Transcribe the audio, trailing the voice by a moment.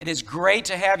It is great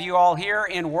to have you all here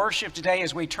in worship today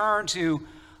as we turn to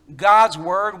God's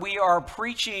Word. We are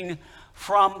preaching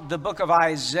from the book of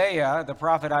Isaiah, the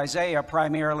prophet Isaiah,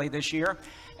 primarily this year.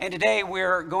 And today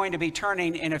we're going to be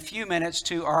turning in a few minutes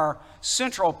to our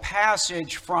central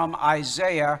passage from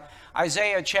Isaiah,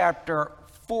 Isaiah chapter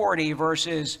 40,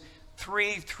 verses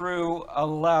 3 through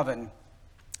 11.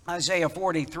 Isaiah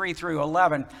 40, 3 through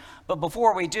 11. But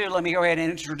before we do, let me go ahead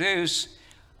and introduce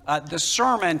the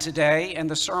sermon today, and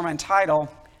the sermon title,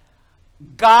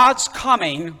 God's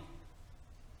Coming,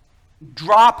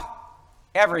 Drop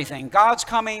Everything. God's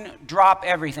Coming, Drop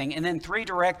Everything. And then three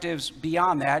directives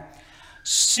beyond that.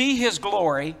 See His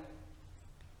glory,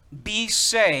 be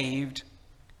saved,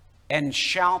 and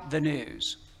shout the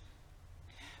news.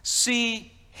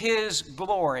 See His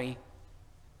glory,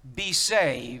 be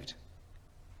saved,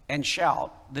 and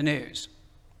shout the news.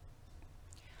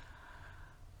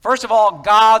 First of all,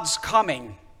 God's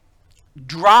coming.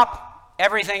 Drop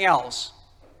everything else.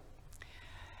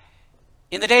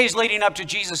 In the days leading up to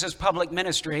Jesus' public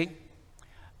ministry,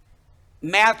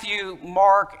 Matthew,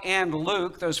 Mark, and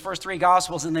Luke, those first three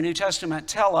Gospels in the New Testament,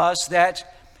 tell us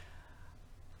that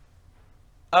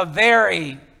a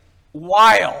very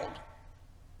wild,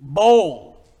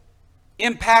 bold,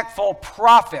 impactful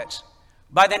prophet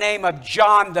by the name of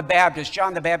John the Baptist,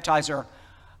 John the Baptizer,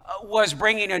 was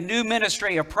bringing a new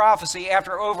ministry of prophecy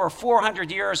after over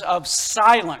 400 years of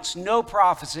silence, no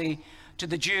prophecy to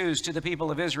the Jews, to the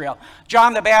people of Israel.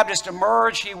 John the Baptist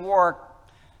emerged. He wore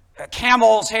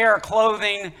camel's hair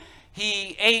clothing.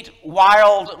 He ate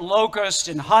wild locust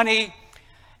and honey.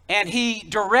 And he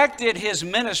directed his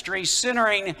ministry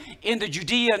centering in the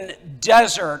Judean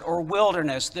desert or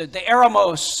wilderness, the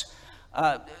Eremos,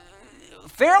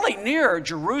 fairly near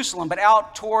Jerusalem, but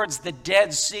out towards the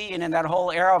Dead Sea and in that whole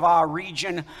Arava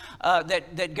region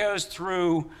that goes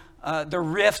through the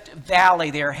Rift Valley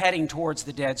there, heading towards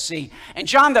the Dead Sea. And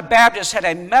John the Baptist had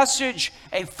a message,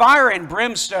 a fire and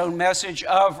brimstone message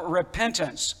of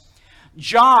repentance.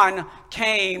 John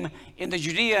came in the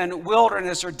Judean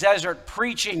wilderness or desert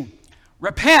preaching,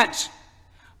 repent,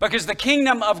 because the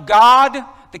kingdom of God,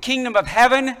 the kingdom of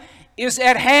heaven, is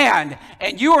at hand,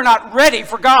 and you are not ready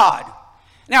for God.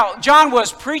 Now, John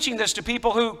was preaching this to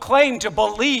people who claimed to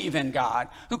believe in God,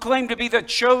 who claimed to be the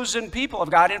chosen people of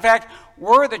God. In fact,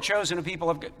 were the chosen people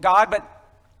of God, but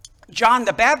John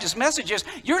the Baptist's message is,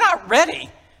 you're not ready.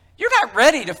 You're not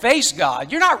ready to face God.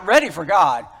 You're not ready for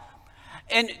God.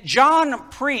 And John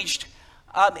preached,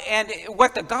 and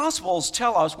what the Gospels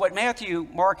tell us, what Matthew,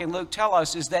 Mark, and Luke tell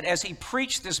us, is that as he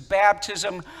preached this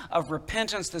baptism of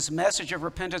repentance, this message of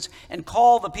repentance, and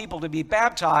called the people to be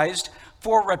baptized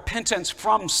for repentance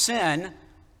from sin,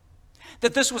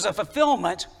 that this was a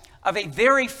fulfillment of a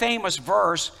very famous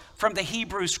verse from the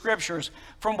Hebrew Scriptures,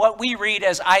 from what we read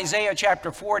as Isaiah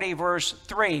chapter 40, verse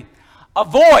 3. A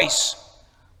voice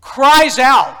cries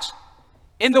out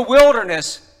in the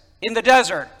wilderness, in the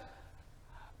desert,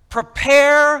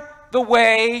 prepare the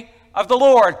way of the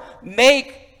Lord.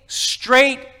 Make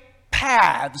straight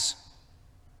paths,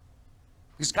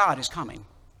 because God is coming.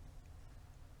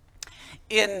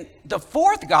 In the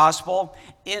fourth gospel,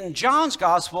 in John's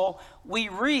gospel, we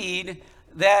read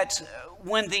that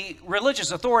when the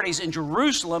religious authorities in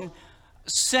Jerusalem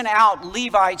sent out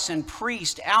Levites and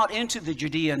priests out into the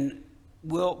Judean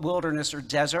wilderness or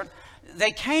desert,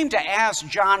 they came to ask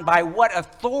John by what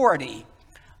authority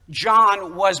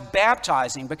John was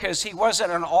baptizing, because he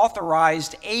wasn't an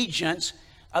authorized agent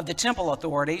of the temple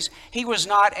authorities. He was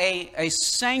not a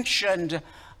sanctioned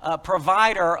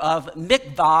provider of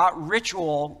mikvah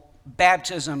ritual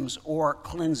baptisms or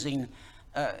cleansing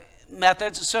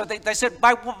methods. So they said,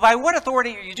 by what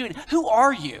authority are you doing it? Who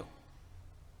are you?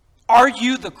 Are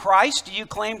you the Christ? Do you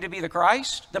claim to be the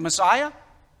Christ, the Messiah?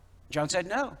 John said,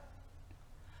 no.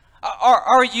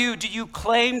 Do you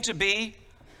claim to be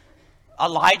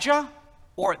Elijah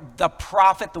or the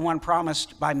prophet, the one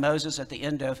promised by Moses at the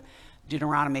end of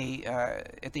Deuteronomy,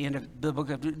 at the end of the book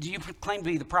of, do you claim to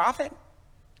be the prophet?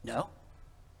 No.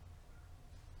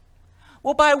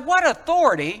 Well, by what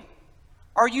authority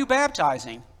are you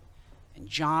baptizing? And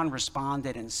John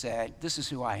responded and said, this is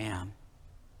who I am.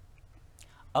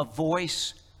 A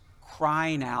voice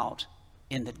crying out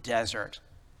in the desert,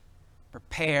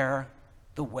 prepare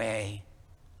the way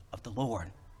of the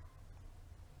Lord.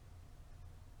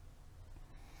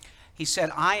 He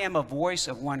said, I am a voice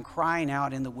of one crying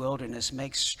out in the wilderness,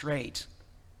 make straight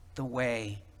the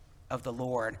way of the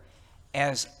Lord.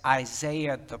 As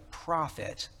Isaiah the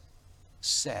prophet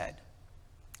said,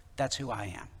 that's who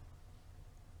I am.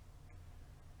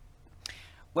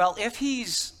 Well, if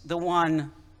he's the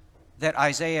one that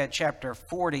Isaiah chapter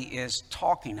 40 is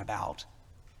talking about,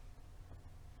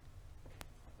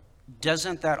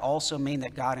 doesn't that also mean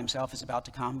that God himself is about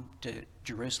to come to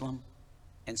Jerusalem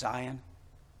and Zion?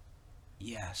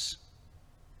 Yes.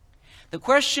 The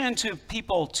question to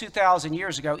people 2,000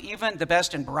 years ago, even the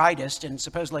best and brightest and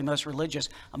supposedly most religious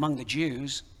among the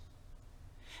Jews,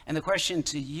 and the question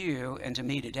to you and to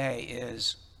me today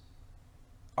is,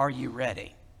 are you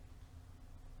ready?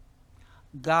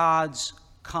 God's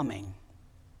coming.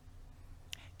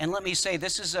 And let me say,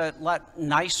 this is a lot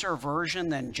nicer version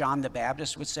than John the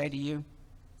Baptist would say to you.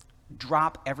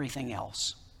 Drop everything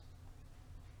else.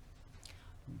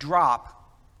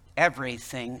 Drop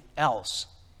everything else.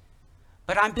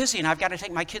 But I'm busy and I've got to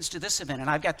take my kids to this event and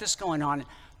I've got this going on.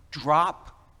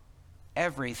 Drop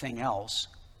everything else.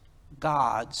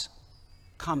 God's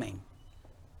coming.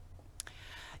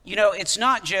 You know, it's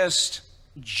not just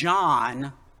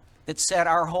John that said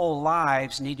our whole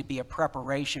lives need to be a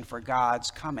preparation for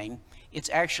God's coming. It's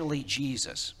actually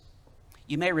Jesus.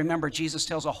 You may remember Jesus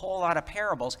tells a whole lot of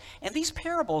parables, and these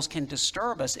parables can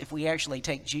disturb us if we actually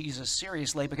take Jesus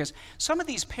seriously, because in some of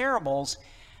these parables,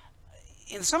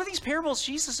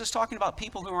 Jesus is talking about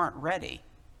people who aren't ready.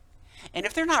 And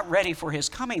if they're not ready for his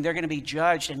coming, they're going to be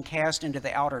judged and cast into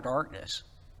the outer darkness.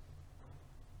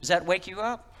 Does that wake you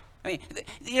up? I mean,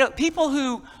 you know, people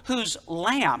whose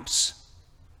lamps,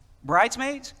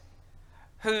 bridesmaids,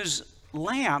 whose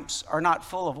lamps are not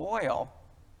full of oil,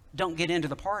 don't get into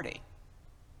the party.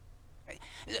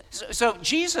 So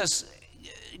Jesus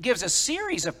gives a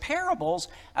series of parables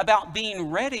about being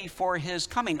ready for his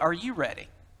coming. Are you ready?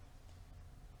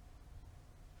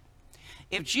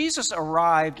 If Jesus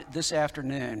arrived this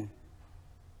afternoon,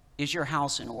 is your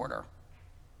house in order?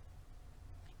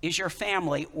 Is your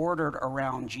family ordered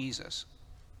around Jesus?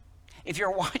 If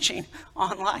you're watching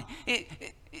online,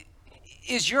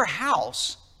 is your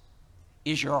house,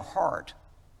 is your heart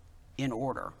in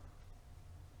order?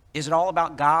 Is it all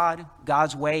about God,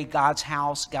 God's way, God's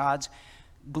house, God's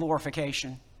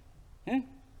glorification?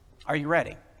 Are you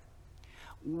ready?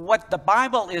 What the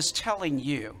Bible is telling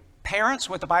you, parents,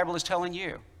 what the Bible is telling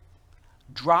you,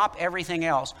 drop everything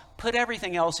else. Put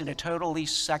everything else in a totally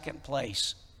second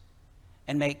place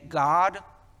and make God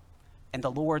and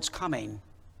the Lord's coming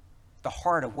the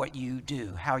heart of what you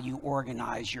do, how you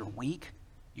organize your week,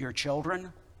 your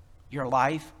children, your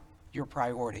life, your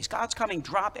priorities. God's coming,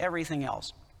 drop everything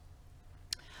else.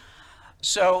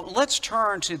 So let's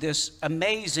turn to this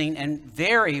amazing and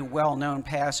very well-known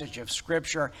passage of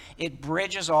Scripture. It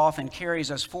bridges off and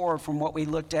carries us forward from what we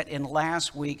looked at in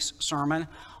last week's sermon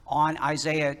on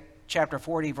Isaiah chapter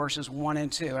 40, verses 1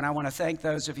 and 2. And I want to thank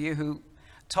those of you who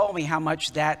told me how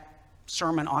much that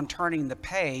sermon on turning the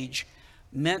page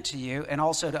meant to you, and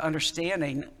also to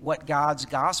understanding what God's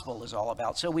gospel is all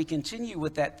about. So we continue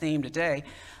with that theme today.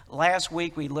 Last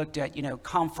week we looked at,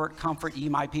 comfort ye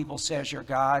my people, says your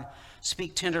God.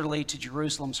 Speak tenderly to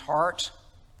Jerusalem's heart.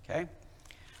 Okay?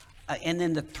 And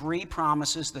then the three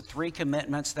promises, the three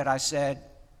commitments that I said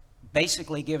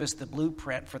basically give us the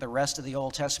blueprint for the rest of the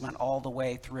Old Testament all the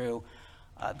way through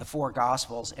the four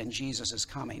Gospels, and Jesus is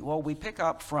coming. Well, we pick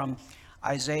up from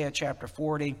Isaiah chapter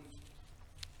 40,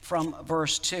 from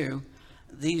verse 2,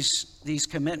 these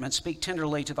commitments. Speak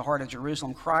tenderly to the heart of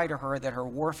Jerusalem. Cry to her that her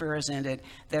warfare is ended,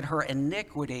 that her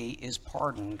iniquity is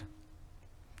pardoned,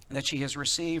 that she has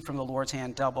received from the Lord's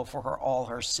hand double for her all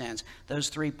her sins. Those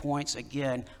 3 points,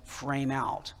 again, frame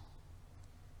out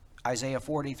Isaiah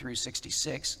 40 through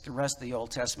 66, the rest of the Old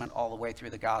Testament, all the way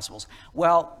through the Gospels.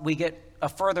 Well, we get a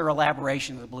further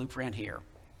elaboration of the blueprint here.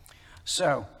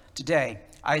 So, today,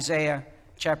 Isaiah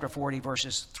chapter 40,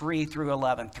 verses 3 through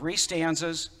 11. 3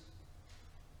 stanzas,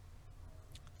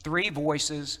 3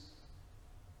 voices,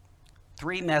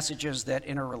 3 messages that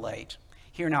interrelate.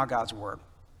 Hear now God's word.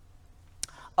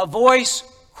 A voice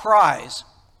cries,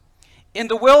 "In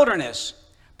the wilderness,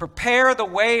 prepare the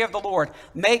way of the Lord.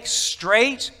 Make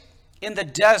straight in the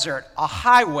desert a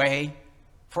highway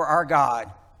for our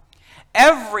God.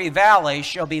 Every valley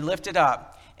shall be lifted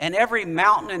up, and every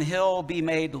mountain and hill be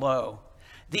made low.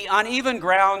 The uneven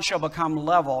ground shall become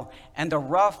level, and the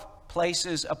rough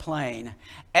places a plain.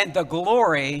 And the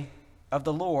glory of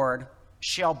the Lord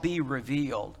shall be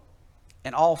revealed,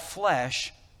 and all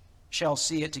flesh shall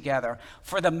see it together.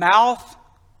 For the mouth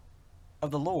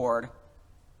of the Lord,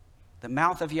 the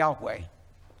mouth of Yahweh,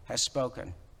 has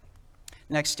spoken."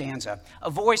 Next stanza. A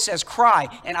voice says, "Cry."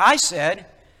 And I said,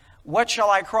 "What shall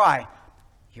I cry?"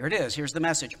 Here it is. Here's the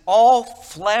message. All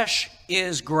flesh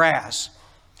is grass,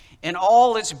 and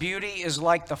all its beauty is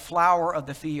like the flower of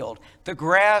the field. The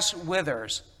grass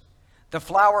withers, the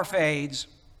flower fades,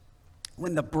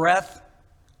 when the breath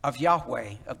of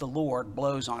Yahweh, of the Lord,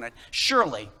 blows on it.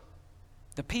 Surely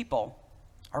the people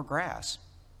are grass.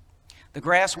 The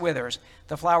grass withers,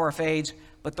 the flower fades,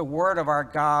 but the word of our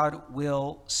God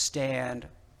will stand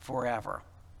forever.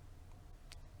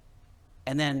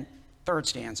 And then, third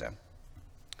stanza.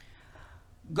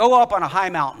 Go up on a high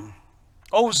mountain,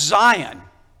 O Zion,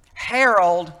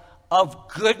 herald of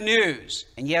good news.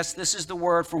 And yes, this is the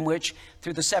word from which,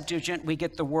 through the Septuagint, we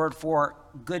get the word for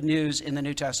good news in the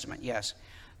New Testament. Yes.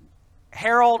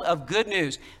 Herald of good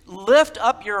news. Lift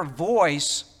up your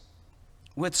voice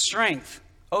with strength,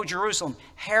 O Jerusalem,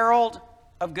 herald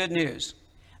of good news.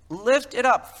 Lift it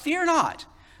up, fear not.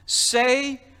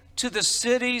 Say to the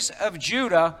cities of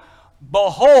Judah,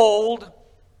 behold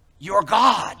your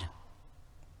God.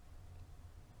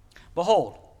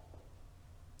 Behold,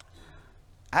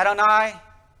 Adonai,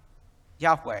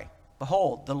 Yahweh,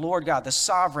 behold, the Lord God, the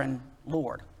sovereign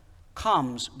Lord,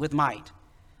 comes with might,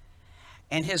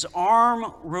 and his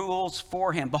arm rules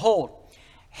for him. Behold,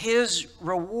 his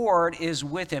reward is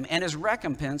with him, and his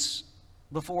recompense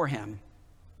before him.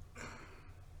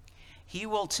 He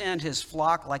will tend his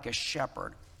flock like a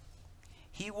shepherd.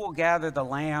 He will gather the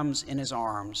lambs in his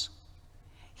arms.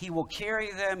 He will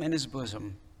carry them in his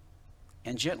bosom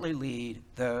and gently lead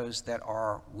those that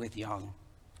are with young.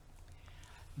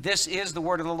 This is the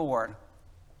word of the Lord.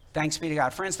 Thanks be to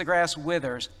God. Friends, the grass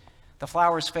withers, the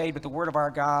flowers fade, but the word of our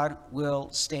God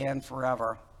will stand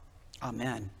forever.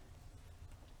 Amen.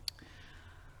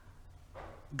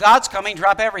 God's coming,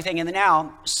 drop everything in the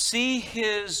now. See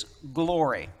his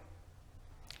glory.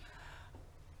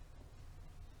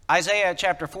 Isaiah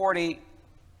chapter 40,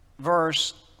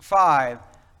 verse 5.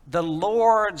 The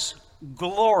Lord's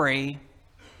glory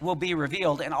will be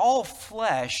revealed, and all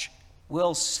flesh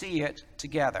will see it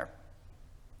together.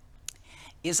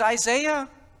 Is Isaiah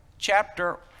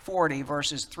chapter 40,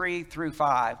 verses 3 through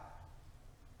 5,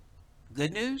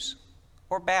 good news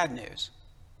or bad news?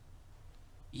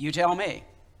 You tell me.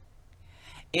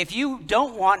 If you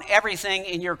don't want everything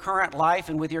in your current life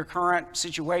and with your current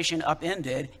situation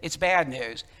upended, it's bad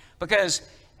news, because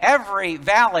every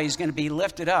valley is going to be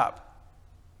lifted up.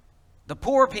 The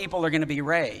poor people are going to be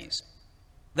raised.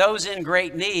 Those in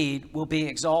great need will be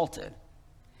exalted.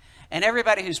 And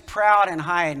everybody who's proud and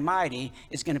high and mighty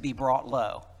is going to be brought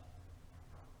low.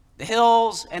 The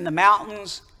hills and the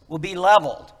mountains will be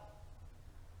leveled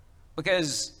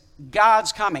because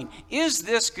God's coming. Is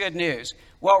this good news?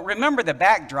 Well, remember the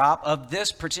backdrop of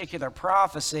this particular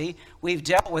prophecy. We've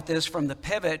dealt with this from the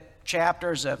pivot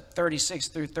chapters of 36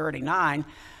 through 39.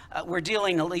 We're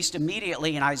dealing, at least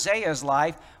immediately in Isaiah's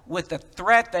life, with the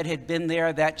threat that had been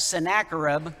there that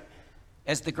Sennacherib,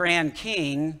 as the grand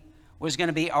king, was going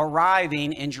to be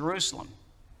arriving in Jerusalem.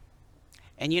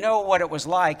 And you know what it was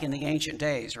like in the ancient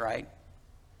days, right?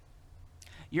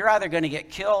 You're either going to get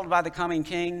killed by the coming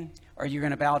king or you're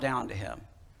going to bow down to him.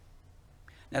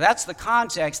 Now that's the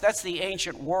context, that's the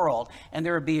ancient world, and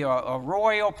there would be a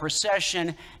royal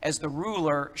procession as the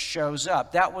ruler shows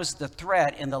up. That was the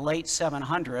threat in the late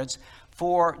 700s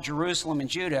for Jerusalem and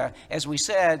Judah. As we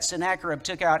said, Sennacherib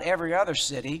took out every other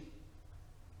city,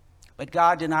 but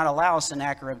God did not allow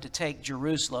Sennacherib to take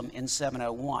Jerusalem in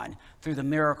 701 through the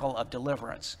miracle of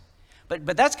deliverance.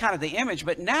 But that's kind of the image.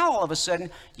 But now all of a sudden,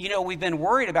 we've been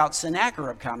worried about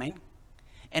Sennacherib coming.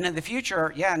 And in the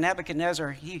future,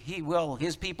 Nebuchadnezzar,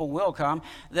 his people will come.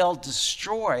 They'll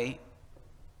destroy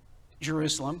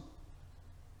Jerusalem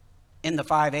in the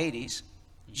 580s,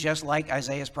 just like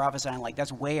Isaiah's prophesying, like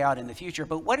that's way out in the future.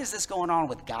 But what is this going on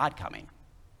with God coming?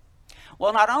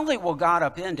 Well, not only will God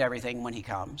upend everything when he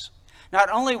comes, not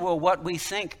only will what we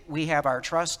think we have our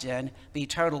trust in be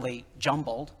totally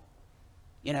jumbled,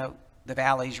 the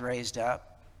valleys raised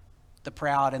up, the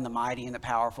proud and the mighty and the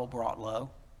powerful brought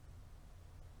low,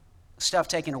 stuff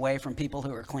taken away from people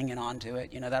who are clinging on to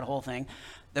it, that whole thing,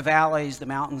 the valleys, the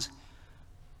mountains.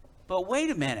 But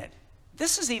wait a minute,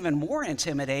 this is even more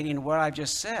intimidating than what I've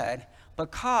just said,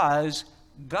 because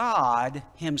God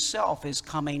himself is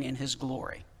coming in his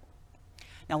glory.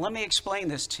 Now let me explain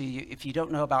this to you if you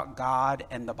don't know about God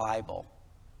and the Bible.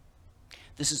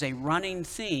 This is a running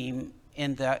theme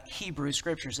in the Hebrew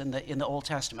scriptures, in the Old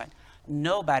Testament.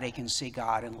 Nobody can see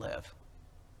God and live.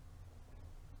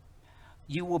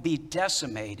 You will be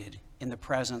decimated in the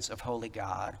presence of holy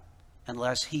God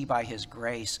unless he, by his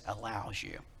grace, allows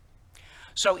you.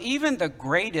 So even the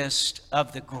greatest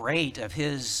of the great of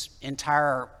his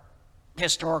entire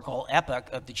historical epoch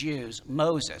of the Jews,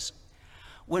 Moses,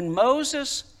 when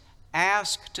Moses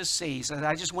asked to see, he said,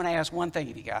 I just want to ask one thing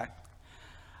of you, God.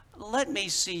 Let me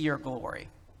see your glory.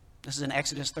 This is in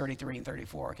Exodus 33 and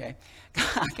 34, okay?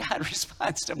 God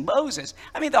responds to Moses,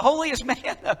 the holiest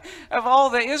man of all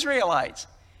the Israelites,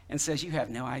 and says, you have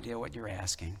no idea what you're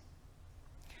asking.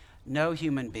 No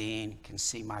human being can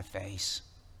see my face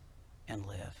and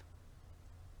live.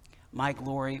 My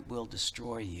glory will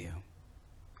destroy you.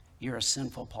 You're a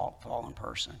sinful, fallen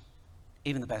person,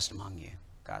 even the best among you,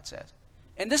 God says.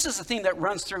 And this is a theme that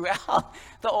runs throughout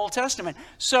the Old Testament.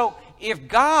 So if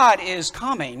God is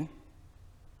coming,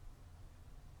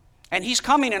 and he's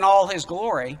coming in all his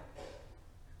glory,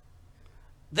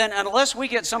 then unless we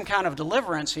get some kind of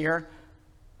deliverance here,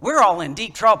 we're all in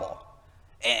deep trouble.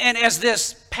 And as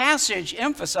this passage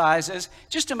emphasizes,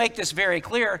 just to make this very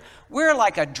clear, we're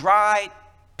like a dry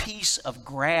piece of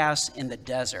grass in the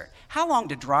desert. How long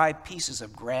do dry pieces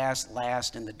of grass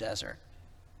last in the desert?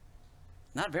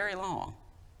 Not very long.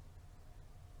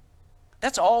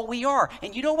 That's all we are.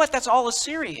 And you know what? That's all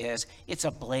Assyria is. It's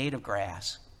a blade of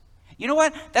grass. You know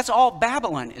what? That's all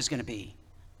Babylon is going to be.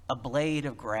 A blade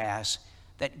of grass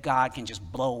that God can just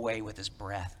blow away with his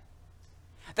breath.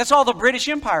 That's all the British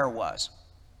Empire was.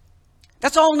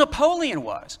 That's all Napoleon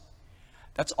was.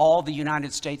 That's all the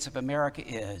United States of America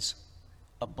is.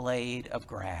 A blade of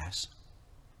grass.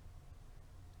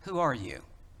 Who are you?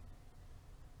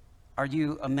 Are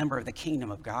you a member of the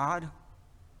kingdom of God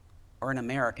or an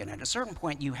American? At a certain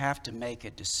point, you have to make a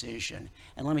decision.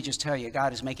 And let me just tell you,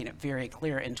 God is making it very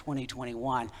clear in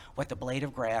 2021 what the blade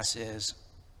of grass is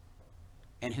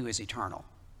and who is eternal.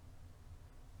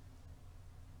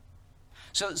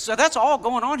 So that's all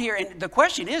going on here. And the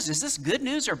question is this good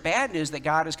news or bad news that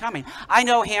God is coming? I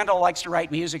know Handel likes to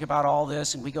write music about all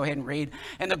this, and we go ahead and read,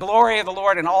 and the glory of the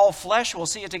Lord and all flesh will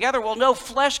see it together. Well, no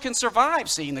flesh can survive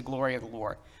seeing the glory of the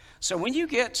Lord. So when you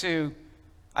get to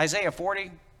Isaiah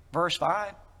 40, verse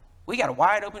 5, we got a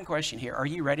wide open question here. Are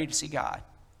you ready to see God?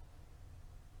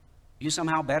 You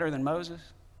somehow better than Moses?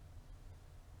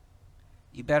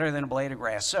 You better than a blade of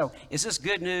grass. So is this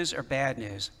good news or bad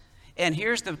news? And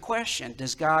here's the question.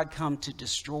 Does God come to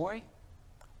destroy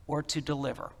or to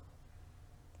deliver?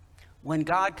 When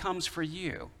God comes for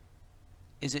you,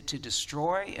 is it to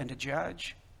destroy and to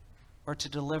judge or to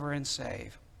deliver and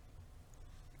save?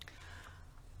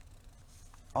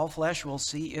 All flesh will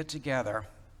see it together.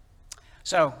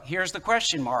 So here's the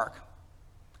question mark.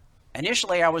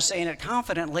 Initially, I was saying it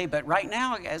confidently, but right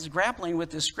now, as grappling with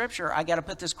this scripture, I got to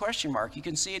put this question mark. You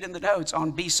can see it in the notes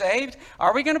on be saved.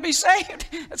 Are we going to be saved?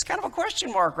 It's kind of a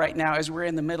question mark right now as we're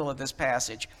in the middle of this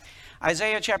passage.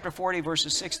 Isaiah chapter 40,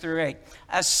 verses 6 through 8.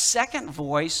 A second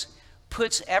voice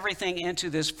puts everything into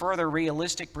this further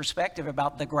realistic perspective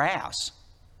about the grass.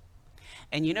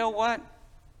 And you know what?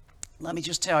 Let me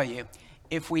just tell you.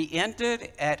 If we ended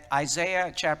at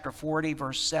Isaiah chapter 40,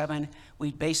 verse 7,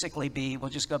 we'd basically we'll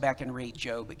just go back and read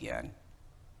Job again.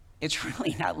 It's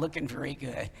really not looking very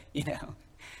good, you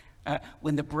know.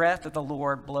 When the breath of the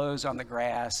Lord blows on the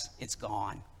grass, it's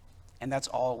gone. And that's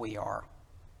all we are.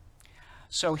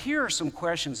 So here are some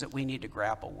questions that we need to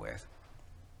grapple with.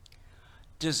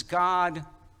 Does God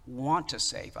want to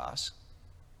save us?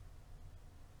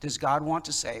 Does God want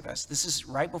to save us? This is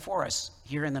right before us,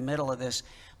 here in the middle of this.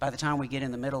 By the time we get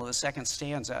in the middle of the second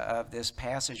stanza of this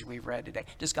passage we've read today,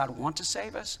 does God want to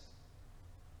save us?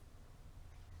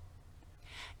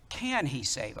 Can he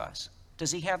save us?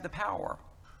 Does he have the power?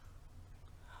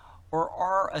 Or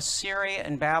are Assyria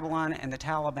and Babylon and the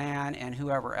Taliban and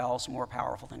whoever else more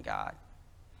powerful than God?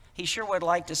 He sure would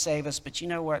like to save us, but you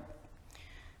know what?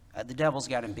 The devil's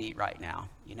got him beat right now.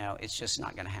 You know, it's just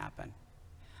not going to happen.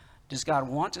 Does God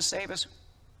want to save us?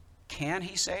 Can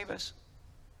he save us?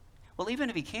 Well, even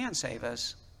if he can save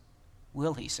us,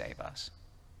 will he save us?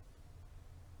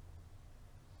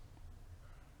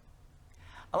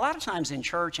 A lot of times in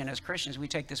church and as Christians, we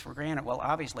take this for granted. Well,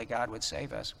 obviously God would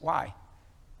save us. Why?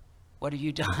 What have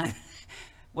you done?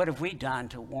 What have we done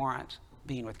to warrant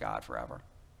being with God forever?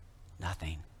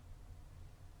 Nothing.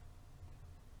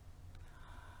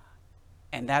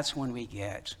 And that's when we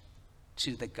get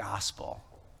to the gospel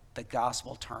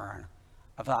turn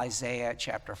of Isaiah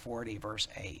chapter 40, verse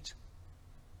 8.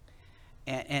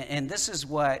 And this is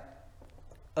what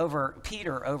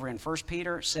Peter over in 1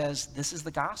 Peter says, this is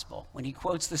the gospel when he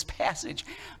quotes this passage,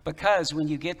 because when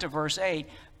you get to verse 8,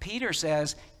 Peter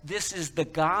says, this is the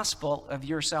gospel of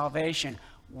your salvation.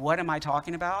 What am I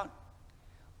talking about?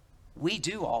 We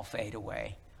do all fade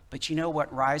away, but you know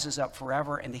what rises up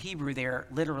forever? And the Hebrew there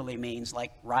literally means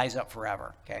like rise up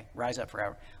forever, okay? Rise up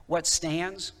forever. What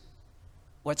stands?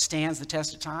 What stands the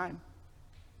test of time?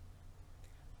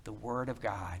 The Word of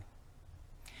God.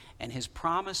 And his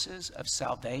promises of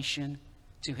salvation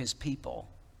to his people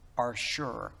are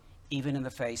sure, even in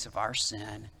the face of our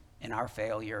sin and our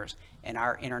failures and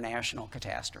our international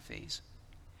catastrophes.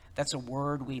 That's a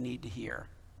word we need to hear.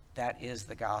 That is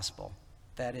the gospel.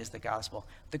 That is the gospel.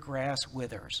 The grass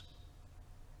withers.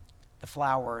 the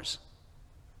flowers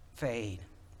fade,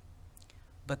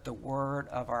 but the word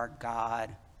of our God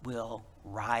will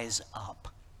rise up,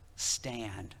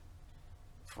 stand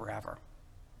forever.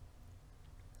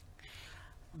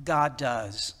 God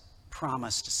does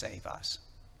promise to save us,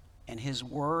 and his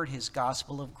word, his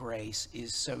gospel of grace,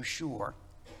 is so sure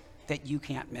that you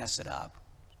can't mess it up.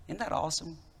 Isn't that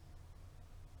awesome?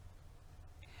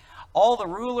 All the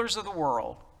rulers of the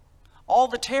world, all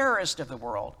the terrorists of the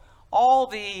world, all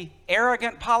the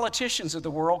arrogant politicians of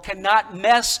the world cannot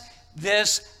mess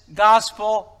this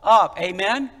gospel up.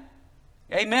 Amen?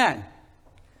 Amen.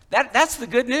 That's the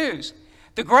good news.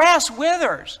 The grass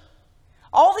withers.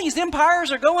 All these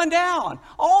empires are going down.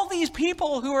 All these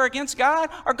people who are against God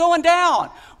are going down.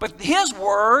 But his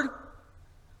word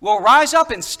will rise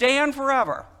up and stand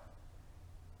forever.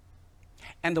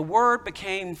 And the word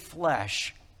became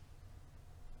flesh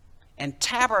and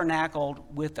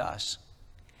tabernacled with us.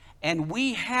 And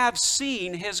we have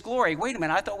seen his glory. Wait a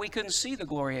minute, I thought we couldn't see the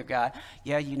glory of God.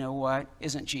 Yeah, you know what?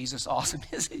 Isn't Jesus awesome?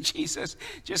 Isn't Jesus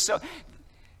just so?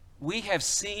 We have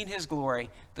seen his glory,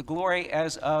 the glory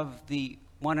as of the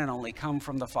one and only, come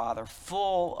from the Father,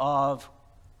 full of,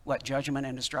 what, judgment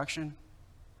and destruction?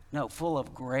 No, full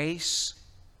of grace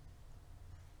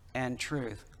and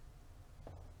truth.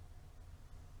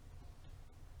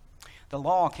 The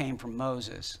law came from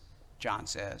Moses, John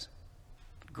says.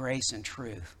 Grace and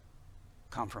truth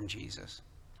come from Jesus.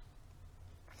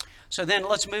 So then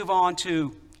let's move on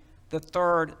to the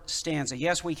third stanza.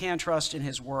 Yes, we can trust in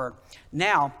his word.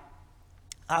 Now,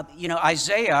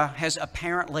 Isaiah has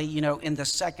apparently, in the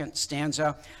second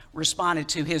stanza, responded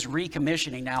to his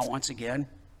recommissioning now once again.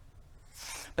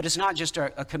 But it's not just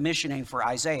a commissioning for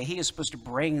Isaiah. He is supposed to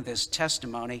bring this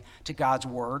testimony to God's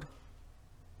word.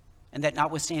 And that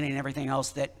notwithstanding everything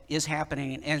else that is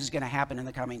happening and is going to happen in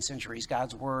the coming centuries,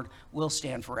 God's word will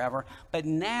stand forever. But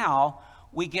now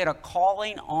we get a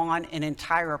calling on an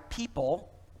entire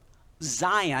people,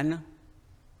 Zion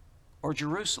or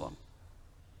Jerusalem.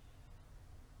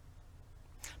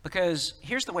 Because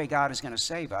here's the way God is going to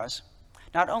save us.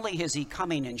 Not only is he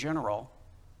coming in general,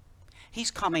 he's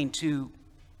coming to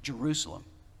Jerusalem.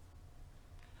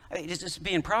 It's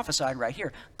being prophesied right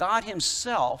here. God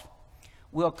himself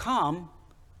will come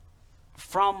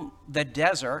from the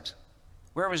desert.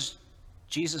 Where was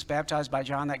Jesus baptized by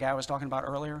John, that guy I was talking about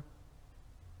earlier?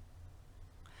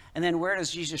 And then where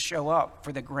does Jesus show up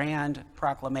for the grand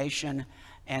proclamation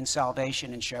and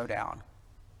salvation and showdown?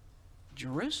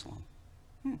 Jerusalem.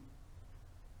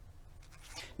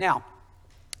 Now,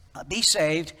 be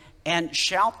saved and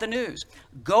shout the news.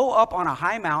 Go up on a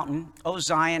high mountain, O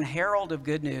Zion, herald of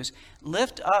good news.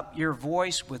 Lift up your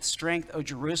voice with strength, O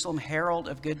Jerusalem, herald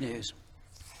of good news.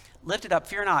 Lift it up,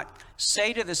 fear not.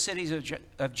 Say to the cities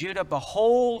of Judah,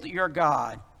 behold your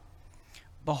God.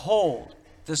 Behold,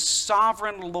 the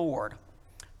sovereign Lord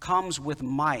comes with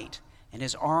might, and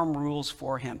his arm rules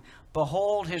for him.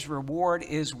 Behold, his reward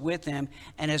is with him,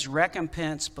 and his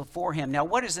recompense before him. Now,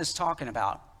 what is this talking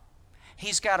about?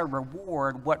 He's got to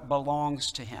reward what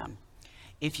belongs to him.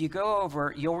 If you go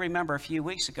over, you'll remember a few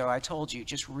weeks ago, I told you,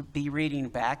 just be reading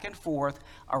back and forth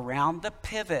around the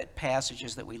pivot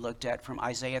passages that we looked at from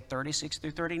Isaiah 36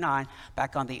 through 39.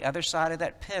 Back on the other side of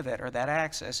that pivot or that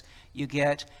axis, you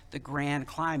get the grand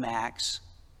climax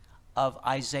of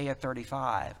Isaiah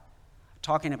 35,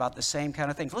 talking about the same kind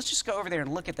of things. Let's just go over there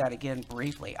and look at that again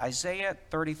briefly. Isaiah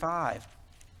 35.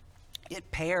 It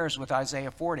pairs with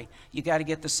Isaiah 40. You got to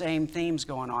get the same themes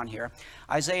going on here.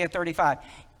 Isaiah 35.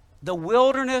 The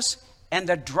wilderness and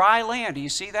the dry land. Do you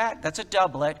see that? That's a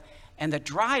doublet. And the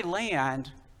dry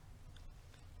land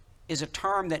is a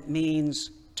term that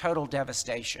means total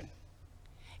devastation.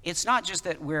 It's not just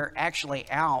that we're actually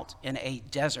out in a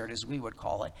desert, as we would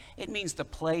call it. It means the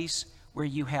place where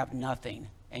you have nothing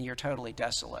and you're totally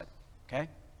desolate. Okay?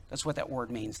 That's what that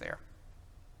word means there.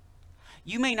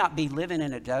 You may not be living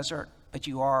in a desert, but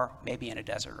you are maybe in a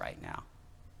desert right now.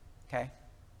 Okay?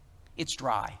 It's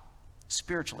dry,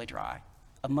 spiritually dry,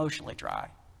 emotionally dry.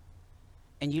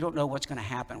 And you don't know what's going to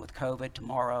happen with COVID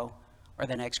tomorrow or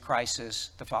the next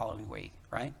crisis the following week,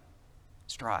 right?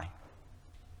 It's dry.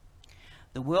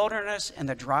 The wilderness and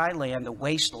the dry land, the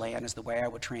wasteland is the way I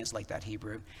would translate that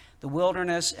Hebrew. The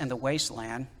wilderness and the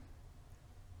wasteland,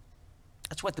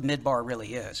 that's what the midbar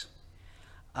really is.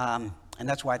 And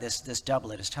that's why this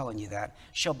doublet is telling you that.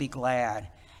 Shall be glad.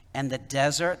 And the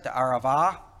desert, the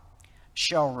Arava,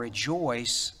 shall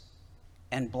rejoice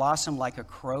and blossom like a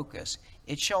crocus.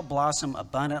 It shall blossom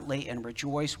abundantly and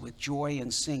rejoice with joy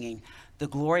and singing. The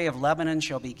glory of Lebanon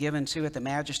shall be given to it, the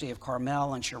majesty of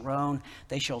Carmel and Sharon.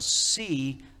 They shall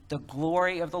see the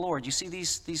glory of the Lord. You see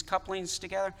these couplings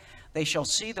together? They shall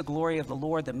see the glory of the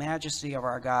Lord, the majesty of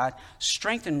our God.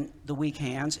 Strengthen the weak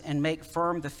hands and make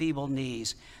firm the feeble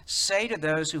knees. Say to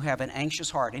those who have an anxious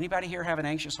heart. Anybody here have an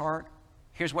anxious heart?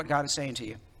 Here's what God is saying to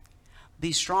you.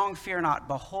 Be strong, fear not.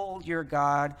 Behold, your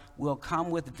God will come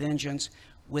with vengeance.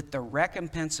 With the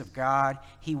recompense of God,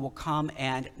 he will come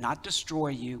and not destroy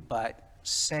you, but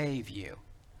save you.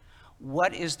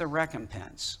 What is the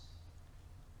recompense?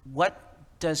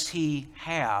 What does he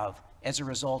have as a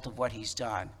result of what he's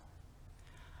done?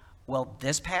 Well,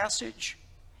 this passage,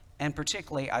 and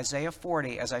particularly Isaiah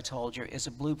 40, as I told you, is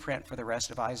a blueprint for the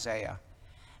rest of Isaiah.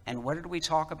 And what did we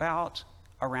talk about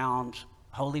around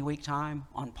Holy Week time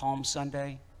on Palm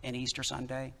Sunday and Easter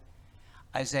Sunday?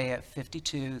 Isaiah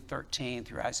 52:13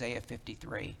 through Isaiah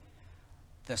 53.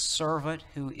 The servant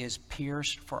who is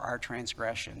pierced for our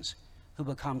transgressions, who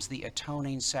becomes the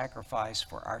atoning sacrifice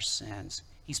for our sins.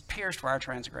 He's pierced for our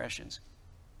transgressions.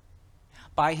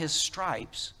 By his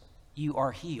stripes, you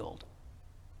are healed.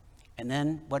 And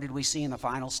then what did we see in the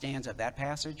final stanza of that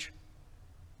passage,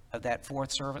 of that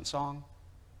fourth servant song?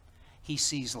 He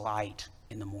sees light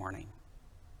in the morning.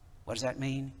 What does that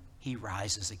mean? He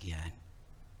rises again.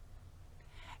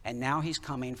 And now he's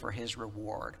coming for his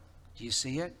reward. Do you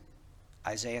see it?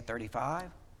 Isaiah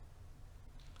 35.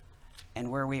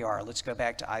 And where we are, let's go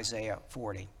back to Isaiah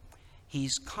 40.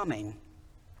 He's coming,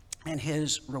 and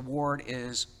his reward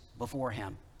is before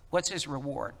him. What's his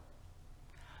reward?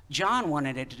 John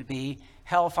wanted it to be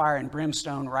hellfire and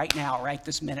brimstone right now, right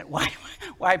this minute.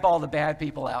 Wipe all the bad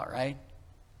people out, right?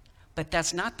 But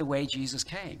that's not the way Jesus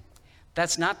came.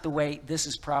 That's not the way this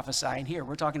is prophesying here.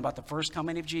 We're talking about the first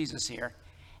coming of Jesus here.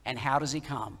 And how does he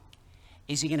come?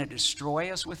 Is he going to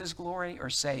destroy us with his glory or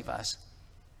save us?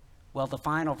 Well, the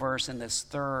final verse in this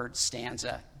third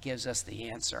stanza gives us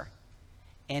the answer.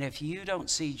 And if you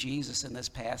don't see Jesus in this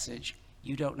passage,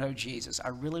 you don't know Jesus. I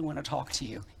really want to talk to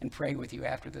you and pray with you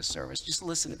after this service. Just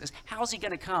listen to this. How's he going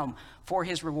to come for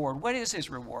his reward? What is his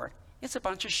reward? It's a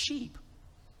bunch of sheep.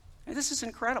 And this is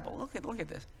incredible. Look at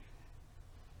this.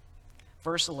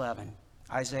 Verse 11,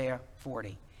 Isaiah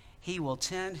 40. He will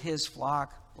tend his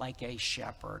flock like a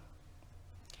shepherd.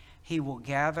 He will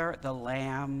gather the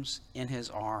lambs in his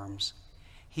arms.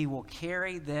 He will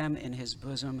carry them in his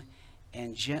bosom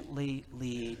and gently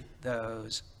lead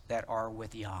those that are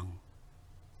with young.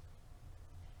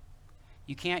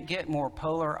 You can't get more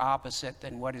polar opposite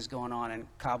than what is going on in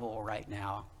Kabul right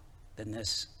now than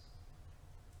this.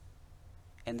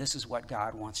 And this is what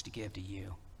God wants to give to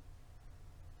you.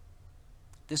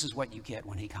 This is what you get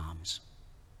when he comes.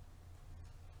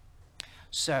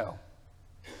 So,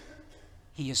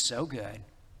 he is so good.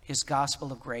 His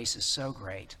gospel of grace is so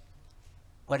great.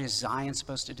 What is Zion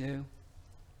supposed to do?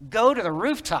 Go to the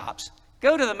rooftops,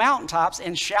 go to the mountaintops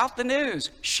and shout the news.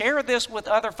 Share this with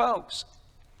other folks.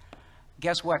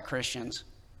 Guess what, Christians?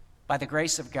 By the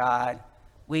grace of God,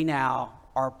 we now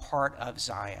are part of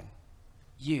Zion.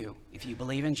 You, if you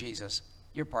believe in Jesus,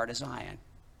 you're part of Zion.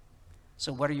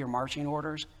 So what are your marching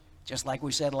orders? Just like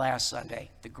we said last Sunday,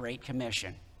 the Great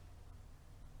Commission.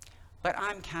 But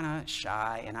I'm kind of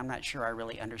shy, and I'm not sure I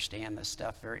really understand this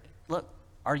stuff. Look,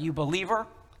 are you a believer?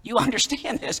 You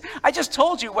understand this. I just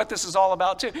told you what this is all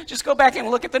about, too. Just go back and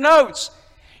look at the notes.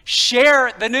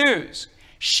 Share the news.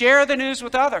 Share the news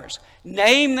with others.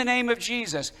 Name the name of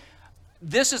Jesus.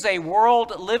 This is a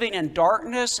world living in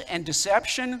darkness and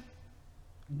deception.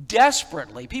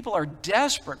 Desperately, people are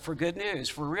desperate for good news,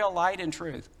 for real light and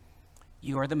truth.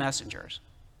 You are the messengers.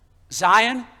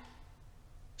 Zion,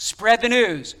 spread the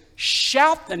news.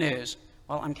 Shout the news.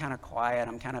 Well, I'm kind of quiet.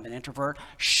 I'm kind of an introvert.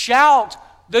 Shout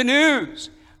the news.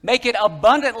 Make it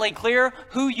abundantly clear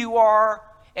who you are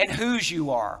and whose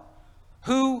you are.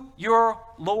 Who your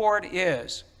Lord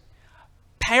is.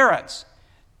 Parents,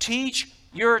 teach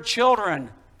your children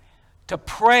to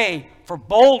pray for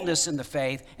boldness in the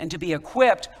faith and to be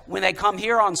equipped when they come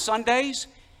here on Sundays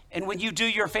and when you do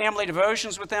your family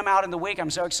devotions with them out in the week.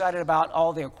 I'm so excited about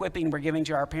all the equipping we're giving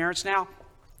to our parents now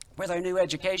with our new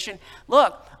education.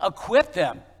 Look, equip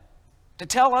them to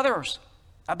tell others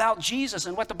about Jesus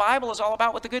and what the Bible is all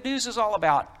about, what the good news is all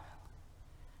about.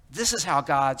 This is how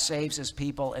God saves his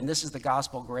people, and this is the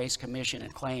gospel grace commission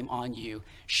and claim on you.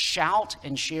 Shout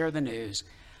and share the news.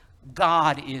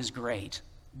 God is great.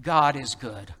 God is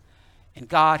good. And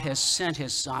God has sent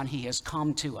his son. He has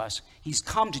come to us. He's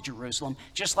come to Jerusalem,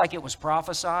 just like it was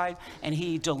prophesied, and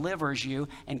he delivers you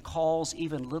and calls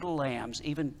even little lambs,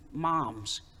 even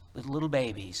moms with little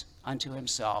babies, unto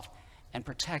himself and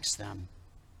protects them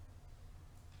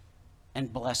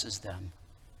and blesses them.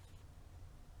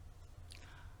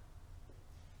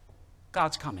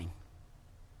 God's coming.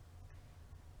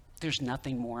 There's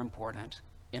nothing more important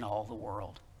in all the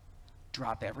world.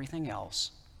 drop everything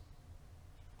else,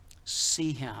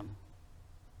 see him,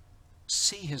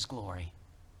 see his glory,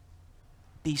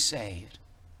 be saved,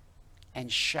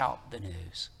 and shout the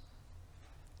news.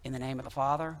 In the name of the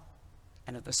Father,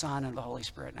 and of the Son, and of the Holy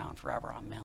Spirit, now and forever. Amen.